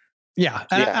 Yeah.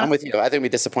 I'm with you. I think it'd be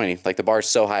disappointing. Like, the bar's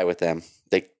so high with them,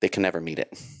 they can never meet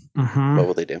it. What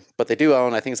will they do? But they do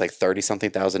own, I think it's like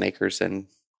 30-something thousand acres in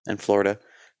Florida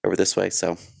over this way.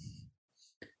 So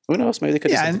who knows? Maybe they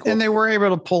could. Yeah, and they were able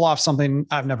to pull off something.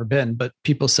 I've never been, but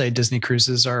people say Disney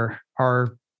cruises are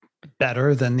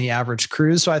better than the average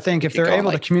cruise. So I think if they're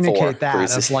able to communicate that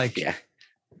as like,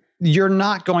 you're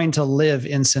not going to live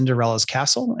in Cinderella's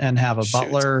castle and have a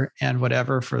butler and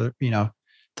whatever for,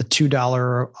 the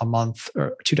 $2 a month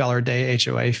or $2 a day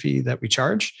HOA fee that we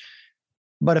charge.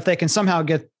 But if they can somehow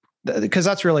get, because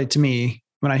that's really, to me,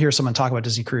 when I hear someone talk about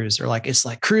Disney cruise, they're like, it's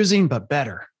like cruising, but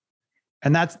better.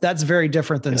 And that's very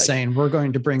different than saying we're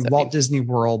going to bring Walt Disney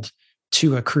World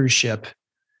to a cruise ship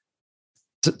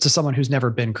to someone who's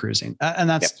never been cruising. And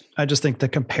that's, I just think the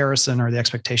comparison or the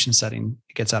expectation setting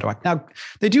gets out of whack. Now,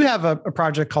 they do have a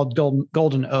project called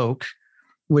Golden Oak,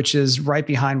 which is right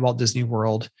behind Walt Disney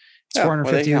World. It's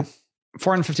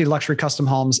 450 luxury custom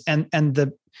homes. And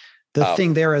the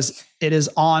thing there is it is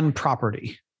on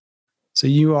property. So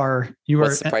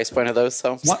what's the price point of those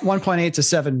homes? 1.8 to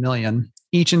 7 million.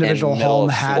 Each individual home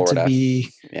had to be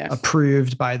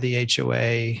approved by the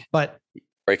HOA, but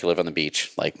or you could live on the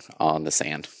beach, like on the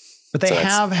sand. But they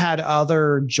have had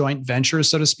other joint ventures,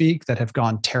 so to speak, that have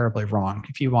gone terribly wrong.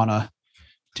 If you want to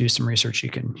do some research, you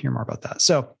can hear more about that.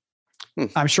 So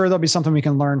I'm sure there'll be something we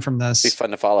can learn from this. It'd be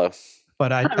fun to follow.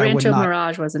 But Rancho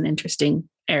Mirage was an interesting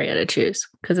area to choose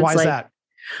because it's why is that?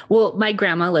 Well, my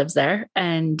grandma lives there,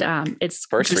 and it's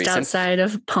just outside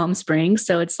of Palm Springs.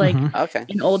 So it's like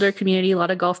an older community, a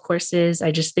lot of golf courses.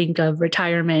 I just think of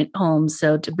retirement homes.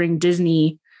 So to bring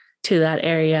Disney to that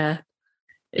area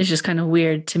is just kind of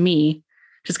weird to me,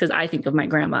 just because I think of my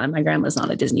grandma, and my grandma's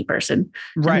not a Disney person.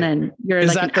 Right. And then you're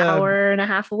like an hour and a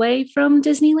half away from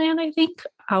Disneyland, I think.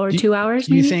 2 hours.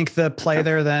 Do you think the play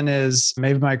there then is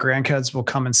maybe my grandkids will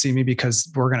come and see me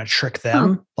because we're going to trick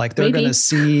them? Like they're going to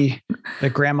see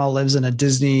that grandma lives in a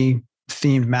Disney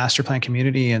themed master plan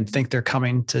community and think they're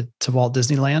coming to Walt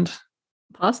Disneyland?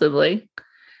 Possibly.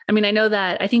 I mean, I know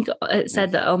that I think it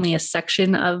said that only a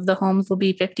section of the homes will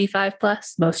be 55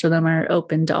 plus. Most of them are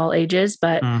open to all ages,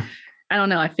 but I don't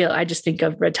know. I just think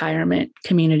of retirement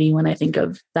community when I think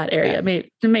of that area.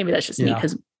 Maybe that's just me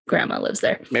because grandma lives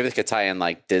there. Maybe they could tie in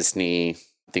like Disney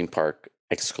theme park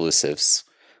exclusives.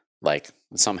 Like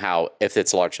somehow, if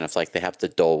it's large enough, like they have the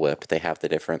Dole Whip, they have the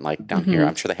different, like down here,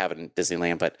 I'm sure they have it in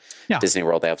Disneyland, but Disney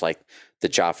World, they have like the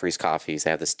Joffrey's coffees, they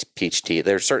have this peach tea.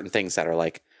 There's certain things that are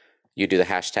like, you do the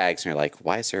hashtags and you're like,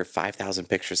 why is there 5,000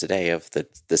 pictures a day of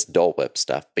this Dole Whip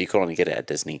stuff? But you can only get it at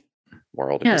Disney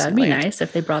World. Yeah, that'd be nice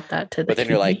if they brought that to the But then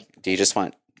you're like, do you just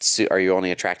want, are you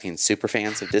only attracting super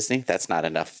fans of Disney? That's not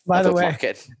enough. By the way,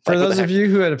 market. For those of you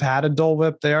who have had a Dole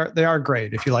Whip, they are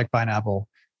great if you like pineapple.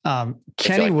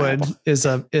 Kennywood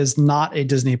is not a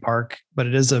Disney park, but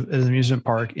it is an amusement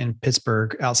park in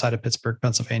Pittsburgh, outside of Pittsburgh,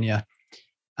 Pennsylvania.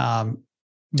 No,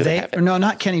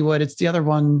 not Kennywood. It's the other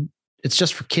one. It's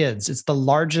just for kids. It's the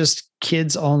largest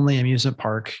kids only amusement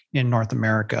park in North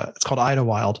America. It's called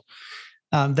Idlewild.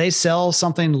 They sell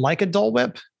something like a Dole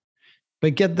Whip,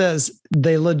 but get this,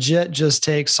 they legit just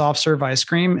take soft serve ice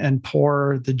cream and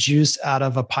pour the juice out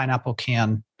of a pineapple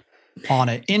can on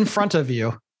it in front of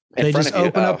you. They just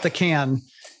open up the can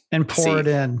and pour it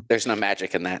in. There's no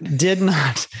magic in that. Did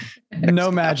not.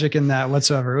 No magic in that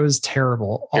whatsoever. It was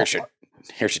terrible. Here's your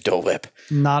Dole Whip.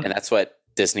 And that's what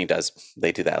Disney does.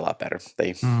 They do that a lot better.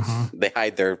 They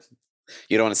hide their.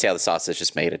 You don't want to see how the sausage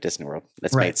is made at Disney World.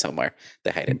 It's made somewhere.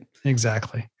 They hide it.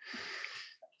 Exactly.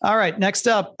 All right. Next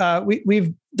up,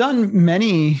 we've done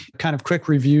many kind of quick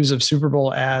reviews of Super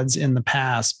Bowl ads in the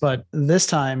past, but this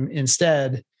time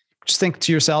instead, just think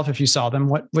to yourself if you saw them,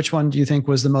 which one do you think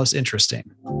was the most interesting?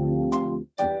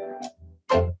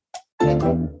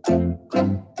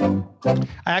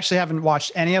 I actually haven't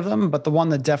watched any of them, but the one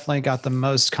that definitely got the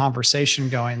most conversation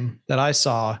going that I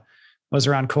saw was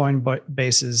around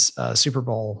Coinbase's Super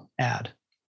Bowl ad.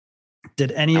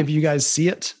 Did any of you guys see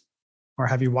it, or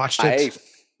have you watched it?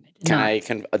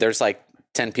 There's like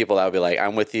 10 people that would be like,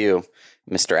 I'm with you,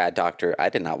 Mr. Ad Doctor. I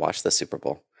did not watch the Super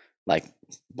Bowl. I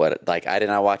did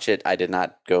not watch it. I did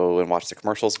not go and watch the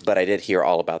commercials, but I did hear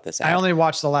all about this ad. I only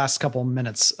watched the last couple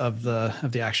minutes of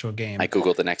the actual game. I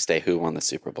Googled the next day who won the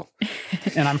Super Bowl.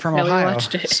 And I'm from Ohio,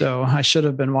 so I should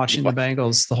have been watching the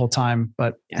Bengals the whole time,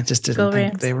 but I just didn't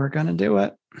think they were going to do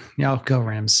it. Go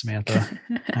Rams, Samantha.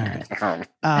 All right.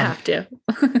 Have to.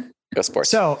 Go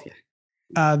sports. So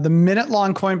the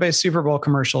minute-long Coinbase Super Bowl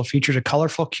commercial featured a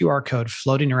colorful QR code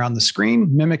floating around the screen,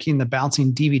 mimicking the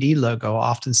bouncing DVD logo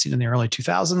often seen in the early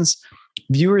 2000s.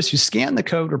 Viewers who scanned the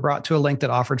code were brought to a link that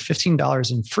offered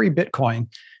 $15 in free Bitcoin.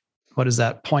 What is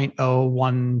that?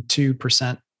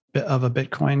 0.012% of a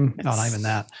Bitcoin? No, not even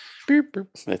that. Who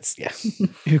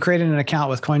created an account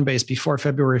with Coinbase before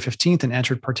February 15th and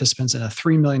entered participants in a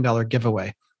 $3 million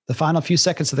giveaway. The final few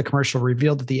seconds of the commercial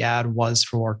revealed that the ad was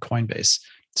for Coinbase.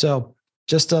 So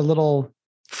just a little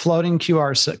floating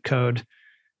QR code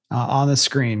on the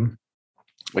screen.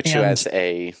 Who even has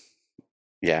a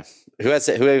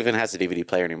DVD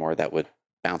player anymore that would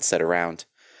bounce it around?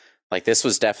 Like, this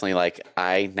was definitely like,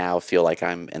 I now feel like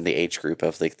I'm in the age group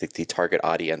of the target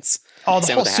audience. Oh,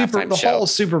 the whole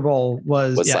Super Bowl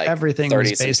was like everything 30s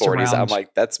was based and 40s. Around. I'm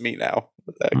like, that's me now.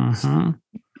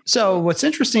 So what's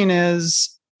interesting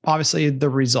is obviously the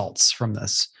results from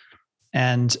this.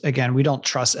 And again, we don't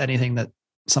trust anything that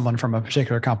someone from a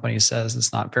particular company says.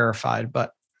 It's not verified,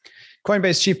 but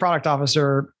Coinbase chief product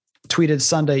officer tweeted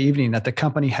Sunday evening that the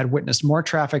company had witnessed more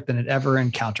traffic than it ever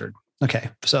encountered. Okay.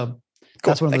 So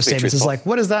that's one of those statements. Is like,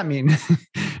 what does that mean?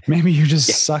 Maybe you just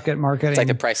suck at marketing. It's like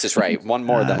the price is right. One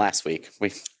more than last week.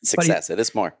 It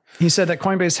is more. He said that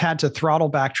Coinbase had to throttle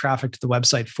back traffic to the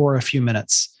website for a few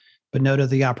minutes, but noted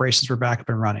the operations were back up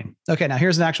and running. Okay. Now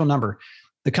here's an actual number.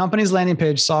 The company's landing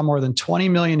page saw more than 20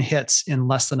 million hits in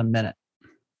less than a minute.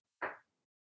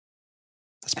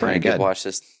 That's pretty good. Watch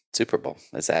this Super Bowl.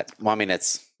 Is that? Well, I mean,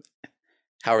 it's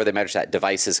however they measure that.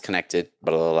 Devices connected,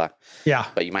 blah, blah, blah. Yeah.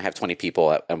 But you might have 20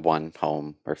 people at one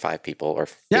home, or 5 people, or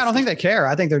 50. Yeah, I don't think they care.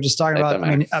 I think they're just talking about.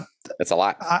 I mean, it's a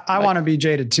lot. I want to be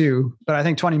jaded too, but I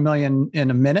think 20 million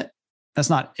in a minute. That's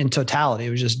not in totality.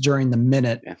 It was just during the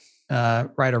minute,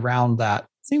 right around that.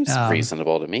 Seems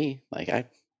reasonable to me.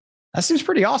 That seems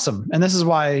pretty awesome. And this is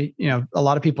why, a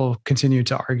lot of people continue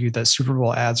to argue that Super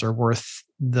Bowl ads are worth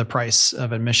the price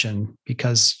of admission,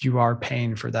 because you are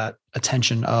paying for that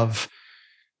attention of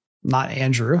not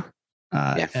Andrew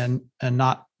and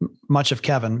not much of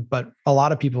Kevin, but a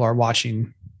lot of people are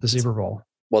watching the Super Bowl.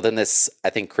 Well, then I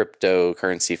think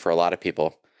cryptocurrency for a lot of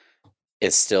people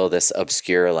is still this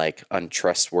obscure, like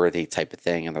untrustworthy type of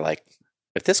thing. And they're like,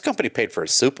 if this company paid for a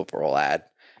Super Bowl ad,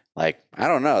 I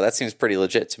don't know. That seems pretty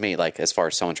legit to me. Like, as far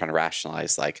as someone trying to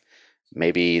rationalize,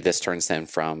 maybe this turns them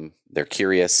from they're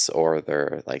curious, or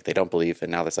they're like, they don't believe.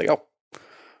 And now it's like,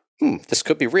 this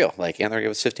could be real. And they're giving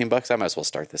us $15. I might as well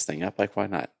start this thing up. Why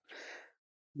not?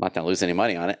 I'm not going to lose any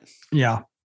money on it. Yeah.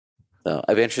 So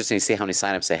it'd be interesting to see how many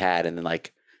signups they had. And then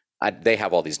they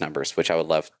have all these numbers, which I would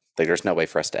love. There's no way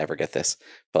for us to ever get this,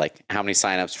 but how many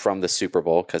signups from the Super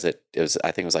Bowl? Cause it was,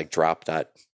 I think it was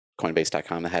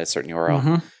drop.coinbase.com that had a certain URL.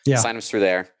 Mm-hmm. Yeah. Signups through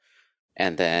there.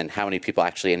 And then how many people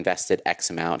actually invested X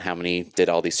amount? How many did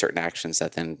all these certain actions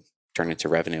that then turn into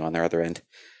revenue on their other end?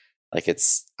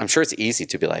 I'm sure it's easy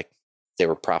to be they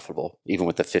were profitable, even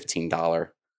with the $15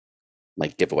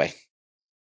 giveaway.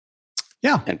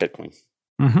 Yeah. And Bitcoin.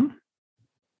 Mm-hmm.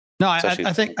 No,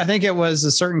 I think it was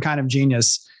a certain kind of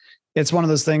genius. It's one of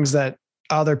those things that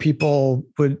other people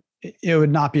it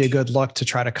would not be a good look to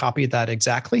try to copy that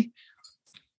exactly.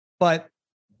 But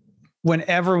when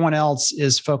everyone else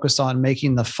is focused on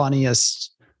making the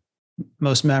funniest,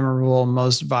 most memorable,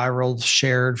 most viral,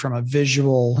 shared from a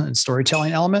visual and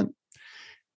storytelling element,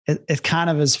 it kind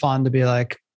of is fun to be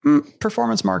like,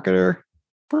 performance marketer.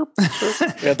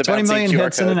 20 million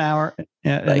hits in an hour,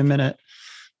 in a minute.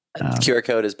 QR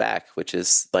code is back, which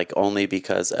is like only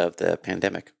because of the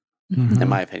pandemic, in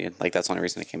my opinion. Like that's the only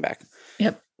reason it came back.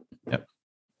 Yep.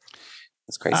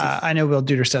 It's crazy. I know Will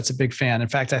Duderstedt's a big fan. In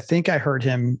fact, I think I heard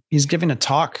he's giving a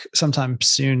talk sometime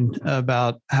soon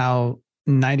about how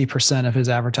 90% of his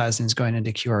advertising is going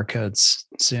into QR codes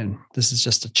soon. This is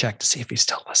just a check to see if he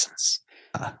still listens.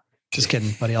 Just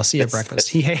kidding, buddy. I'll see you at breakfast.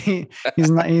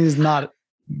 He's not,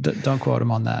 don't quote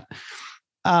him on that.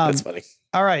 That's funny.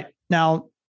 All right. Now,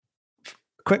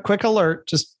 quick alert.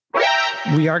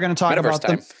 We are going to talk about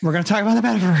we're going to talk about the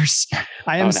metaverse.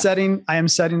 I am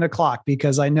setting the clock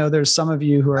because I know there's some of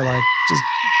you who are like,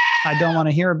 I don't want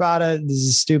to hear about it. This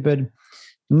is stupid.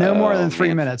 No more than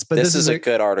 3 minutes. But this is a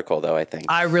good article, though, I think.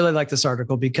 I really like this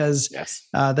article because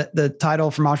the title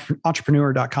from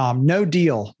entrepreneur.com, No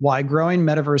Deal, Why Growing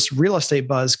Metaverse Real Estate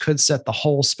Buzz Could Set the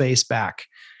Whole Space Back.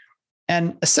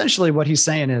 And essentially what he's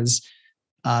saying is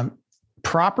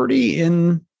property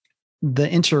in the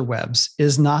interwebs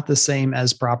is not the same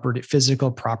as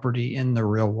physical property in the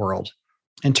real world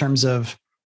in terms of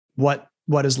what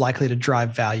is likely to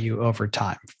drive value over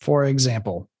time. For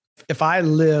example, if I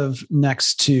live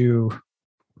next to,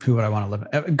 who would I want to live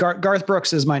with? Garth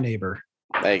Brooks is my neighbor.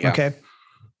 There you go. Okay.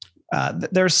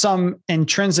 There's some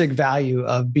intrinsic value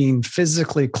of being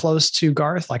physically close to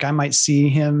Garth. Like I might see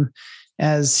him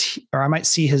or I might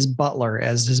see his butler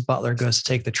as his butler goes to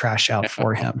take the trash out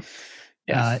for him.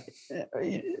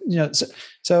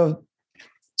 So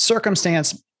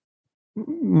circumstance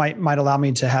might allow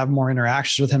me to have more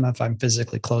interactions with him if I'm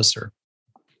physically closer.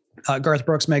 Garth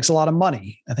Brooks makes a lot of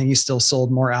money. I think he's still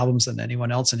sold more albums than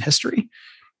anyone else in history.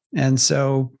 And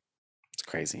so it's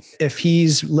crazy. If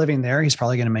he's living there, he's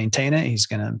probably going to maintain it. He's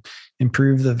going to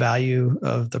improve the value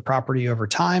of the property over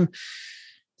time.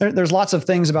 There's lots of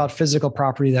things about physical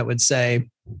property that would say,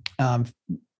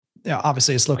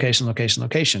 obviously it's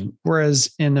location.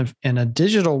 Whereas in a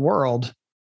digital world,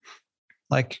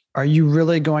 like, are you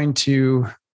really going to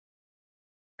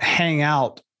hang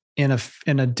out in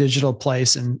a digital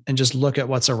place and just look at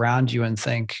what's around you and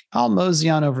think, I'll mosey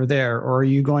on over there? Or are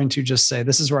you going to just say,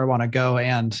 this is where I want to go,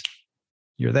 and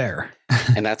you're there?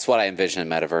 And that's what I envision a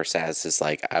metaverse as, is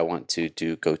like, I want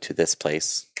to go to this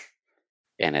place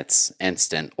and it's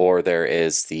instant. Or there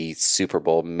is the Super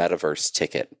Bowl metaverse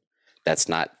ticket that's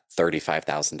not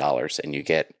 $35,000 and you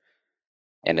get,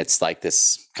 and it's like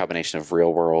this combination of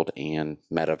real world and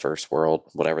metaverse world,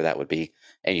 whatever that would be.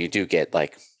 And you do get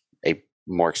like a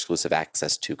more exclusive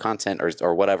access to content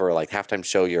or whatever, like halftime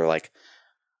show, you're like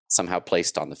somehow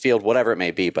placed on the field, whatever it may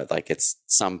be, but like it's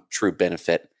some true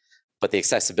benefit, but the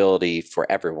accessibility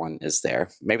for everyone is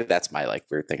there. Maybe that's my like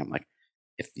weird thing. I'm like,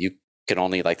 if you can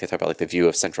only, like they talk about like the view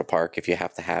of Central Park, if you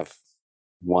have to have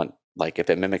one, like if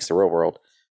it mimics the real world,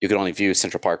 you can only view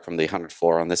Central Park from the 100th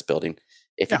floor on this building.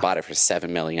 If you bought it for $7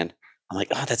 million, I'm like,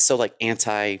 oh, that's so like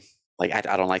I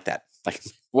don't like that. Like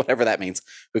whatever that means,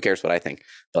 who cares what I think?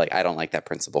 But like, I don't like that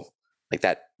principle. Like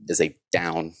that is a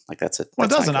down, like that's it. Well,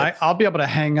 it doesn't. I'll be able to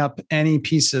hang up any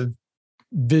piece of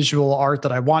visual art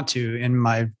that I want to in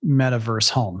my metaverse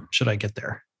home, should I get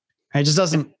there. It just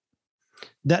doesn't.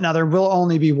 Now there will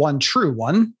only be one true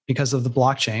one because of the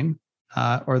blockchain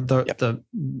or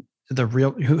the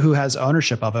real who has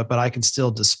ownership of it, but I can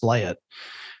still display it.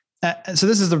 So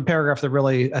this is the paragraph that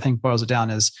really, I think, boils it down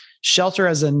is shelter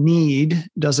as a need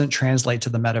doesn't translate to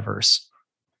the metaverse.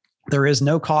 There is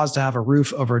no cause to have a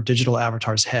roof over a digital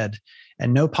avatar's head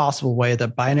and no possible way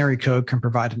that binary code can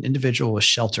provide an individual with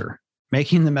shelter,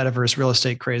 making the metaverse real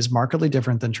estate craze markedly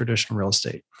different than traditional real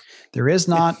estate. There is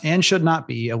not and should not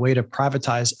be a way to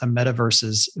privatize a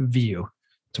metaverse's view.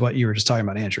 To what you were just talking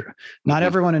about, Andrew. Not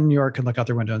everyone in New York can look out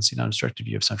their window and see an unobstructed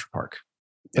view of Central Park,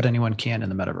 but anyone can in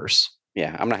the metaverse.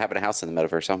 Yeah, I'm not having a house in the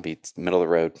metaverse. I'll be middle of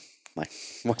the road. Like,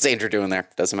 what's Andrew doing there?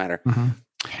 Doesn't matter. Mm-hmm.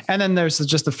 And then there's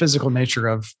just the physical nature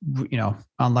of,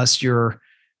 unless you're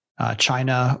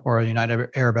China or the United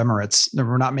Arab Emirates,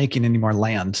 we're not making any more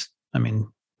land. I mean,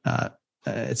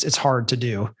 it's hard to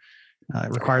do.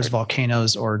 It requires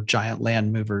volcanoes or giant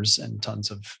land movers and tons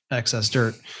of excess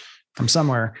dirt from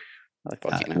somewhere.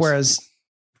 Whereas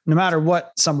no matter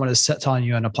what someone is telling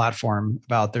you on a platform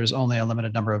about, there's only a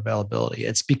limited number of availability.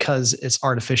 It's because it's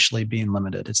artificially being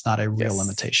limited. It's not a real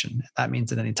limitation. That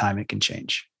means at any time it can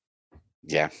change.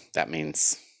 Yeah, that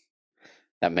makes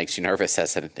you nervous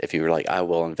as if you were like, I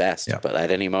will invest, but at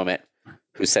any moment,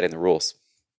 who's setting the rules?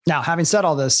 Now, having said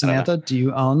all this, Samantha, do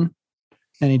you own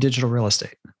any digital real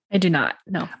estate? I do not.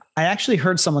 No. I actually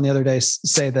heard someone the other day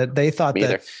say that they thought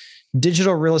that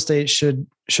digital real estate should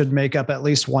make up at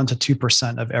least 1% to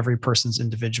 2% of every person's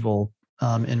individual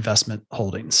investment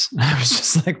holdings. I was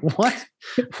just like, what?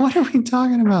 What are we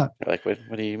talking about? Like, what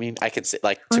do you mean? I could say,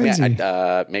 like, to me,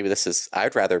 maybe this is,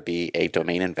 I'd rather be a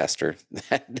domain investor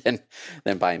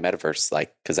than buying metaverse,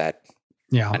 like, because I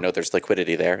know there's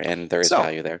liquidity there and there is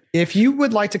value there. If you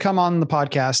would like to come on the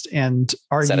podcast and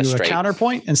argue a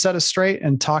counterpoint and set us straight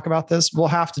and talk about this, we'll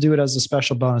have to do it as a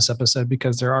special bonus episode,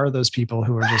 because there are those people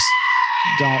who are just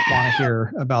don't want to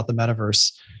hear about the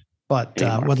metaverse. But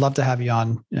would love to have you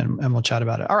on and we'll chat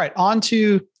about it. All right, on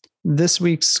to this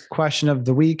week's question of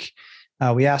the week.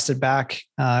 We asked it back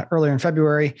earlier in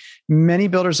February. Many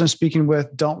builders I'm speaking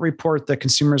with don't report that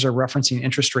consumers are referencing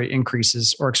interest rate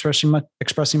increases or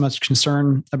expressing much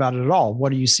concern about it at all.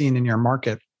 What are you seeing in your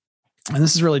market? And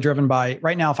this is really driven by,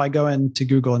 right now, if I go into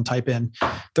Google and type in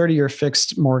 30-year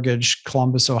fixed mortgage,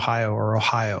 Columbus,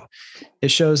 Ohio,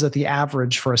 it shows that the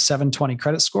average for a 720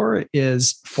 credit score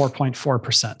is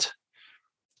 4.4%.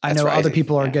 I know other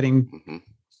people are getting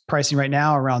pricing right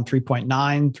now around 3.9,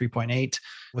 3.8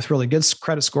 with really good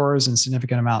credit scores and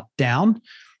significant amount down.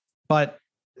 But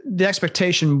the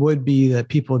expectation would be that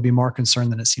people would be more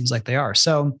concerned than it seems like they are.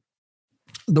 So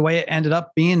the way it ended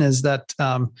up being is that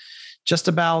just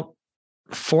about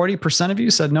 40% of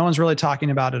you said no one's really talking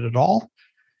about it at all.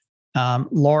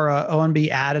 Laura, ONB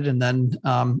added, and then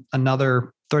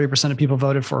another 30% of people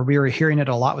voted for, we were hearing it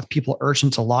a lot with people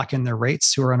urgent to lock in their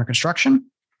rates who are under construction.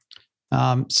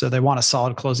 So they want a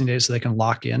solid closing date so they can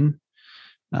lock in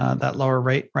that lower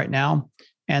rate right now.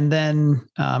 And then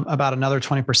about another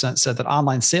 20% said that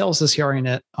online sales is hearing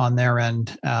it on their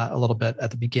end a little bit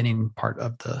at the beginning part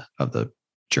of the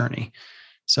journey.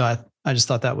 So I just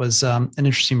thought that was an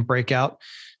interesting breakout.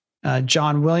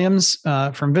 John Williams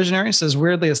from Visionary says,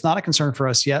 weirdly, it's not a concern for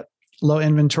us yet. Low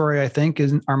inventory, I think,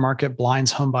 in our market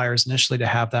blinds home buyers initially to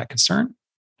have that concern.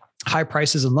 High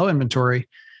prices and low inventory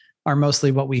are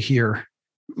mostly what we hear,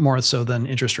 more so than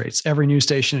interest rates. Every news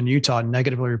station in Utah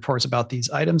negatively reports about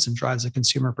these items and drives a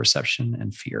consumer perception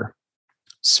and fear.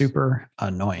 Super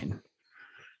annoying.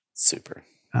 Super.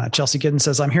 Chelsea Giddens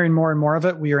says, I'm hearing more and more of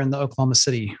it. We are in the Oklahoma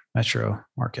City metro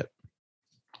market.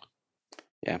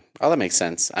 Yeah. Oh, that makes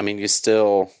sense. I mean, you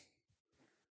still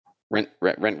rent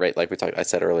rate, like I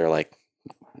said earlier, like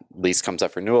lease comes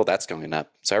up for renewal, that's going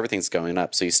up. So everything's going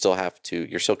up. So you still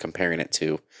you're still comparing it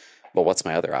to, well, what's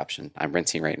my other option? I'm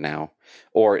renting right now.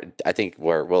 Or I think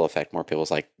where it will affect more people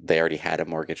is like they already had a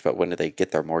mortgage, but when do they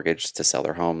get their mortgage to sell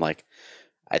their home? Like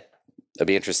it'd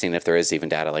be interesting if there is even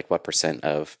data, like what %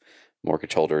 of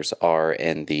mortgage holders are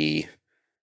in the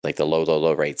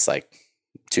low rates, like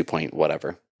 2 point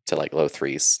whatever to like low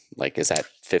threes. Like, is that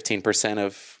 15%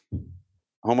 of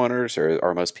homeowners, or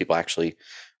are most people actually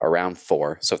around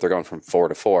 4? So if they're going from 4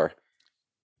 to 4.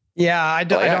 Yeah, I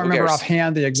don't remember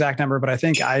offhand the exact number, but I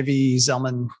think Ivy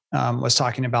Zellman was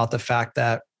talking about the fact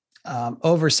that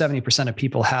over 70% of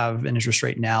people have an interest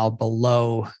rate now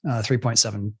below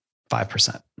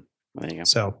 3.75%. There you go.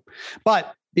 So,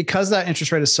 but because that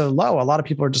interest rate is so low, a lot of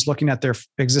people are just looking at their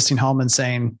existing home and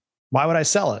saying, why would I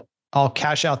sell it? I'll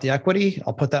cash out the equity.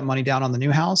 I'll put that money down on the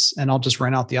new house and I'll just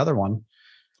rent out the other one.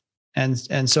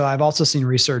 And so I've also seen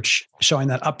research showing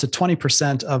that up to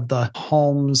 20% of the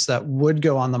homes that would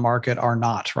go on the market are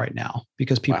not right now,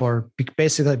 because people are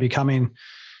basically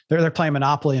they're playing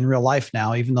Monopoly in real life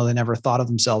now, even though they never thought of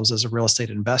themselves as a real estate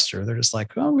investor. They're just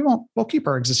like, oh, we'll keep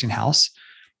our existing house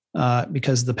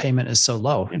because the payment is so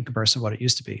low in comparison to what it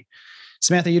used to be.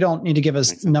 Samantha, you don't need to give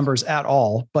us numbers at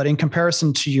all, but in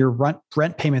comparison to your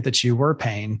rent payment that you were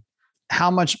paying,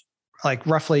 how much, like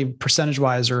roughly percentage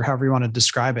wise, or however you want to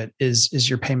describe it, is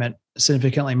your payment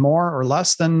significantly more or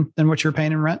less than what you're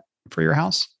paying in rent for your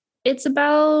house? It's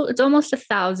almost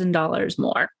 $1,000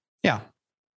 more. Yeah.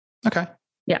 Okay.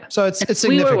 Yeah. So it's significant.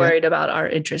 We were worried about our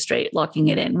interest rate, locking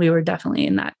it in. We were definitely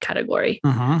in that category.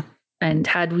 Mm-hmm. And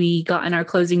had we gotten our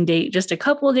closing date just a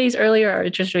couple of days earlier, our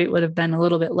interest rate would have been a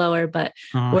little bit lower, but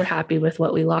we're happy with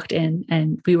what we locked in.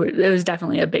 And it was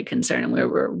definitely a big concern. And we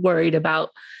were worried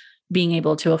about being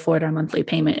able to afford our monthly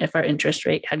payment if our interest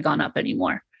rate had gone up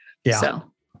anymore. Yeah. So.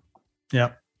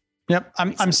 Yep.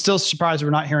 I'm still surprised we're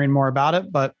not hearing more about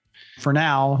it, but for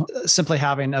now, simply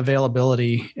having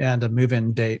availability and a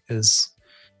move-in date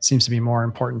seems to be more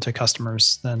important to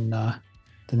customers than the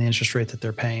interest rate that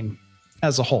they're paying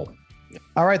as a whole. Yep.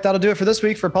 All right. That'll do it for this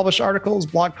week. For published articles,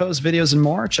 blog posts, videos, and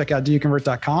more, check out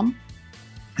doyouconvert.com.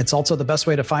 It's also the best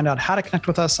way to find out how to connect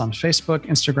with us on Facebook,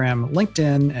 Instagram,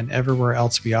 LinkedIn, and everywhere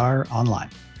else we are online.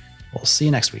 We'll see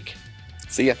you next week.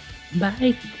 See ya.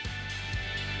 Bye.